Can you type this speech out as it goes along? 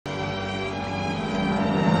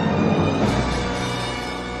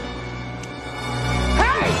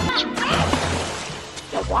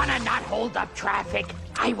Wanna not hold up traffic?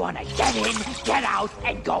 I wanna get in, get out,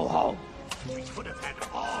 and go home. We could have had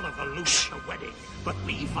all of the loot at the wedding, but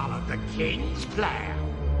we followed the king's plan.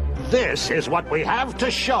 This is what we have to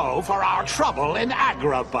show for our trouble in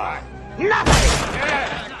Agrabah.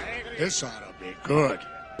 Nothing! This ought to be good.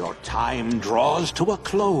 Your time draws to a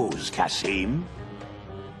close, Kasim.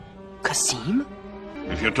 Kasim?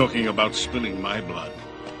 If you're talking about spilling my blood,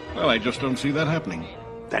 well, I just don't see that happening.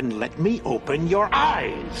 Then let me open your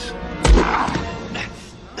eyes.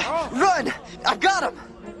 Run! I got him!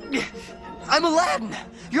 I'm Aladdin!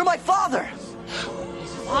 You're my father!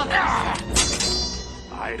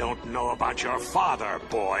 I don't know about your father,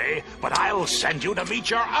 boy, but I'll send you to meet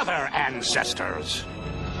your other ancestors.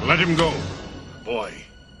 Let him go. Boy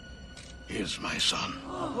is my son.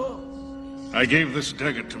 I gave this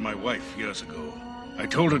dagger to my wife years ago. I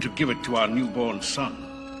told her to give it to our newborn son,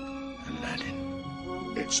 Aladdin.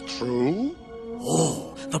 It's true?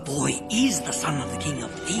 Oh, the boy is the son of the King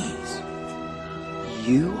of Thieves.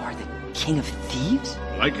 You are the King of Thieves?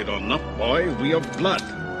 Like it or not, boy, we are blood.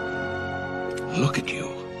 Look at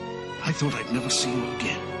you. I thought I'd never see you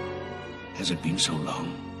again. Has it been so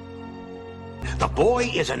long? The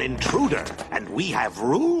boy is an intruder, and we have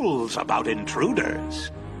rules about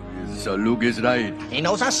intruders. So Luke is right. He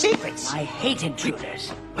knows our secrets. I hate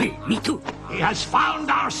intruders. Hey, me too. He has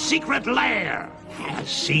found our secret lair. He has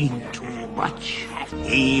seen too much.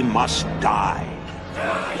 He must die.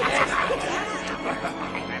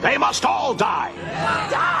 They must all die.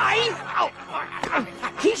 Die? Oh,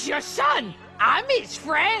 he's your son. I'm his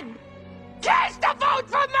friend. Cast a vote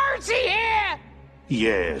for mercy here!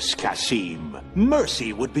 Yes, Kasim.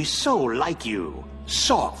 Mercy would be so like you.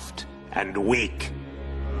 Soft and weak.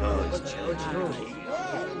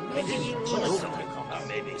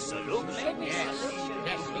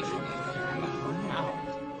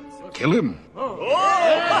 Kill him.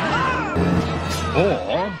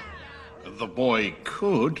 Or the boy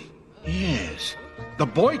could. Yes. The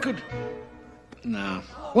boy could. No.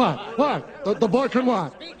 What? The boy can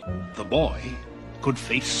what? The boy could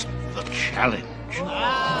face the challenge.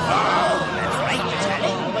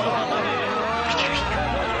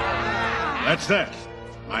 That's that.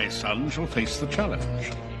 My son shall face the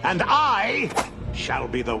challenge. And I shall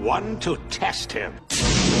be the one to test him.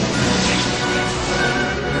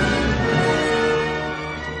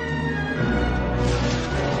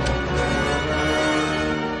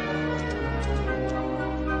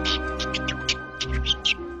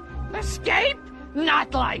 Escape?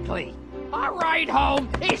 Not likely. Our ride home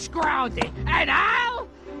is grounded. And Al?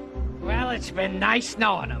 Well, it's been nice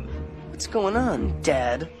knowing him. What's going on,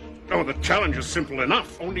 Dad? Oh, the challenge is simple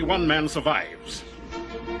enough. Only one man survives.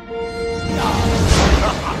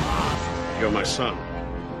 You're my son.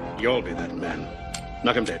 You'll be that man.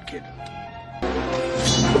 Knock him dead, kid.